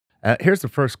Here's the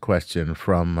first question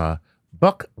from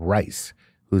Buck Rice,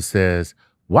 who says,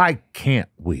 why can't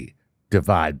we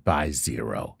divide by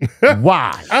 0?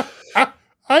 Why?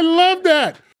 I love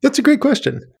that. That's a great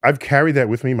question. I've carried that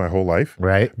with me my whole life.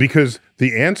 Right. Because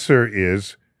the answer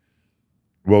is,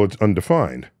 well, it's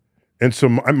undefined. And so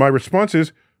my response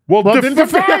is, well then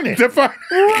define it. Define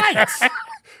Right.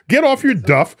 Get off your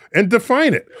duff and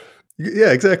define it.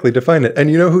 Yeah, exactly. Define it. And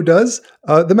you know who does?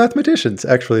 The mathematicians,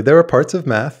 actually. There are parts of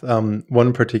math, one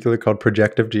in particular called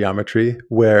projective geometry,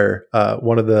 where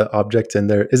one of the objects in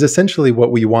there is essentially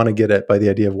what we want to get at by the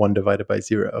idea of 1 divided by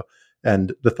 0.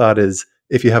 And the thought is,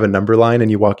 if you have a number line and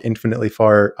you walk infinitely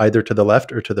far either to the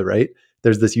left or to the right,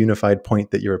 there's this unified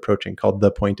point that you're approaching called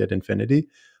the point at infinity.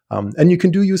 And you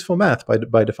can do useful math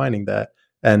by defining that.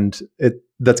 And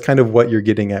that's kind of what you're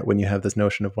getting at when you have this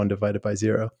notion of 1 divided by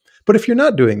 0. But if you're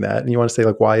not doing that and you want to say,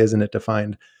 like, why isn't it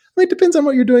defined? I mean, it depends on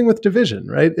what you're doing with division,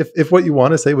 right? If what you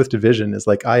want to say with division is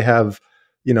like, I have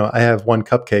 1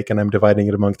 cupcake and I'm dividing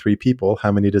it among 3 people,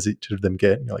 how many does each of them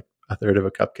get? And you're like, a third of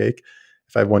a cupcake.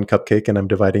 If I have 1 cupcake and I'm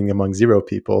dividing among 0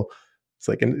 people,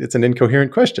 it's an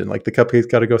incoherent question. Like, the cupcake's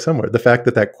got to go somewhere. The fact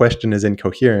that question is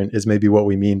incoherent is maybe what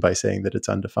we mean by saying that it's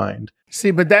undefined.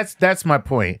 See, but that's my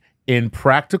point. In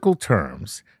practical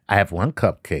terms, I have 1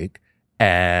 cupcake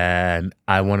and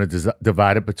I want to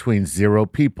divide it between 0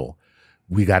 people.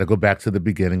 We got to go back to the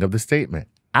beginning of the statement.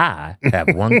 I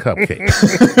have 1 cupcake. Okay?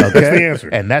 That's the answer.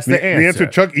 And that's the answer. The answer,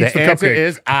 Chuck eats the cupcake. The answer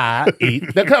is I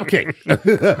eat the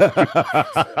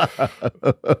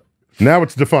cupcake. Now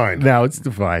it's defined. Now it's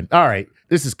defined. All right.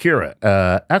 This is Kira.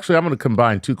 Actually, I'm going to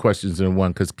combine 2 questions in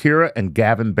one because Kira and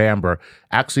Gavin Bamber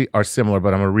actually are similar,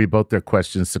 but I'm going to read both their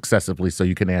questions successively so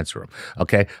you can answer them.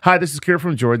 Okay. Hi, this is Kira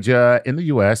from Georgia in the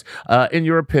U.S. In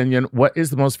your opinion, what is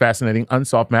the most fascinating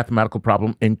unsolved mathematical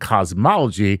problem in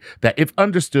cosmology that, if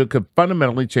understood, could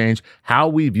fundamentally change how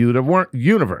we view the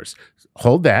universe?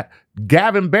 Hold that.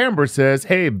 Gavin Bamber says,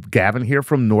 hey, Gavin here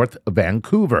from North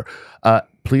Vancouver.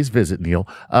 Please visit, Neil.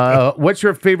 What's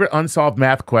your favorite unsolved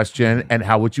math question and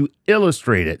how would you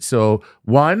illustrate it? So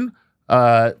 1,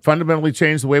 fundamentally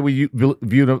change the way we view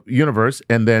the universe.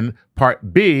 And then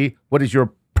part B, what is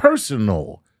your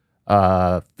personal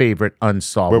favorite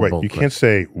unsolvable Wait, you can't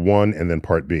say 1 and then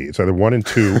part B. It's either 1 and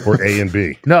 2 or A and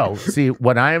B. No, see,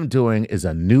 what I am doing is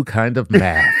a new kind of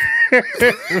math.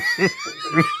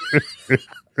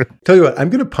 Tell you what, I'm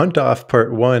going to punt off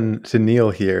part 1 to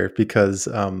Neil here because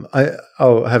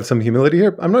I'll have some humility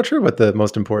here. I'm not sure what the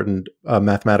most important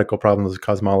mathematical problems of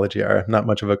cosmology are. I'm not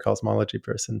much of a cosmology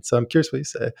person, so I'm curious what you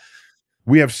say.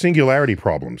 We have singularity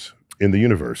problems in the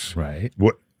universe. Right.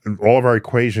 All of our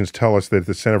equations tell us that at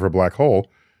the center of a black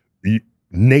hole,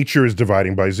 nature is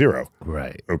dividing by 0.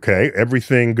 Right. Okay?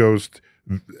 Everything goes,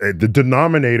 the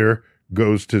denominator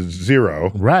goes to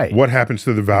 0. Right. What happens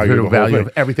to the value of the whole thing? Of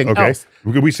everything okay? else.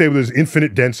 We say there's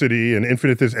infinite density and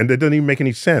infinite this, and that doesn't even make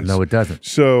any sense. No, it doesn't.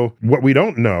 So what we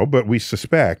don't know, but we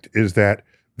suspect, is that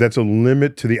that's a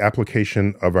limit to the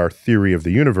application of our theory of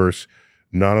the universe,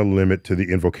 not a limit to the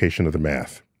invocation of the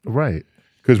math. Right.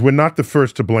 Because we're not the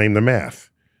first to blame the math.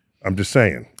 I'm just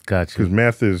saying. Gotcha. Because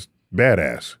math is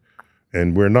badass,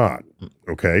 and we're not.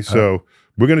 Okay? So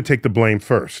we're going to take the blame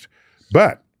first.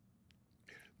 But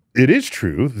it is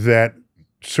true that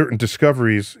certain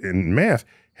discoveries in math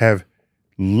have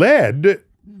led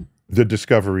the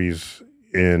discoveries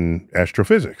in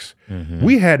astrophysics. Mm-hmm.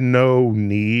 We had no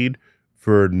need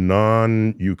for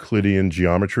non-Euclidean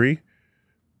geometry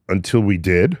until we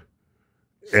did.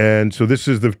 And so this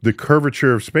is the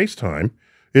curvature of space-time.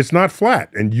 It's not flat,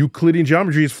 and Euclidean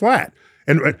geometry is flat.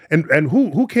 And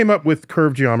who came up with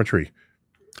curved geometry?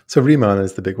 So Riemann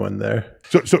is the big one there.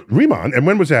 So Riemann, and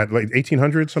when was that? Like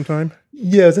 1800 sometime?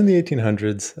 Yeah, it was in the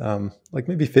 1800s, like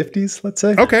maybe 50s, let's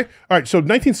say. Okay. All right. So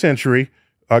 19th century,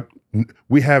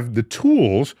 we have the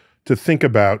tools to think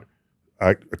about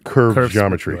curved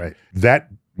geometry. Right. That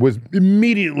was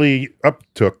immediately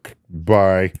uptook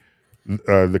by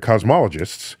the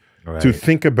cosmologists to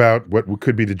think about what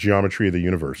could be the geometry of the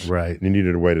universe. Right. And you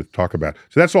needed a way to talk about.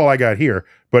 So that's all I got here.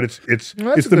 But it's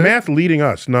the math leading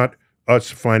us, not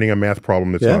us finding a math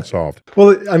problem that's not solved.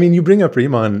 Well, I mean, you bring up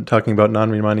Riemann talking about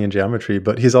non-Riemannian geometry,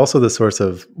 but he's also the source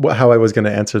of how I was going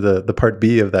to answer the part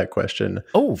B of that question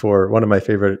for one of my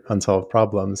favorite unsolved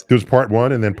problems. There's part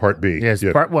 1 and then part B. Yes,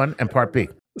 part 1 and part B.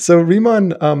 So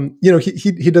Riemann,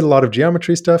 he did a lot of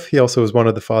geometry stuff. He also was one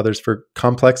of the fathers for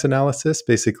complex analysis,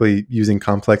 basically using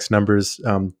complex numbers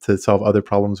to solve other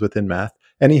problems within math.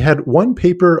 And he had one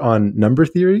paper on number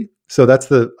theory. So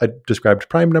I described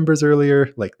prime numbers earlier,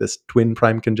 like this twin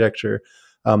prime conjecture.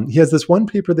 He has this one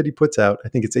paper that he puts out, I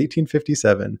think it's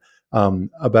 1857,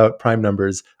 about prime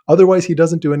numbers. Otherwise, he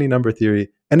doesn't do any number theory.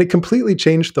 And it completely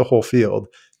changed the whole field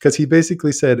because he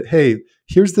basically said, hey,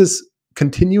 here's this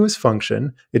continuous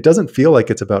function. It doesn't feel like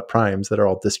it's about primes that are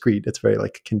all discrete. It's very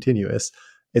like continuous.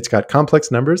 It's got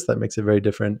complex numbers. That makes it very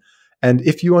different. And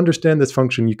if you understand this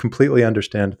function, you completely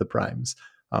understand the primes.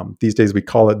 These days, we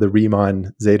call it the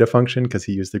Riemann zeta function because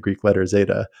he used the Greek letter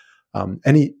zeta.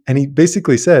 And he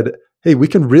basically said, hey, we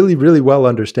can really, really well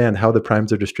understand how the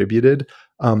primes are distributed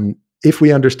if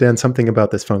we understand something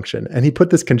about this function. And he put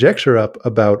this conjecture up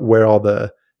about where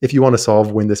if you want to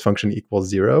solve when this function equals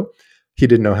 0, he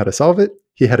didn't know how to solve it.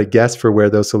 He had a guess for where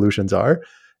those solutions are.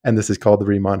 And this is called the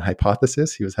Riemann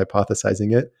hypothesis. He was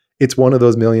hypothesizing it. It's one of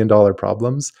those $1 million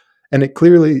problems. And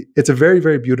it's a very,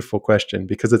 very beautiful question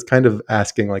because it's kind of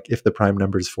asking like if the prime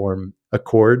numbers form a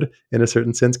chord in a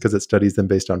certain sense because it studies them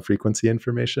based on frequency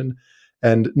information.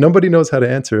 And nobody knows how to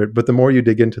answer it. But the more you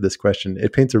dig into this question,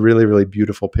 it paints a really, really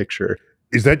beautiful picture.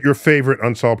 Is that your favorite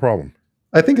unsolved problem?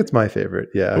 I think it's my favorite.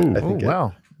 Yeah. Ooh. I think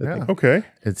Wow. Yeah. Okay.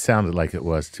 It sounded like it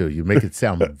was too. You make it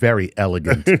sound very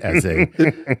elegant as a.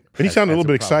 And he sounded a little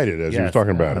bit excited as he was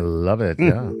talking about I it. love it.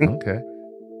 Yeah. Okay.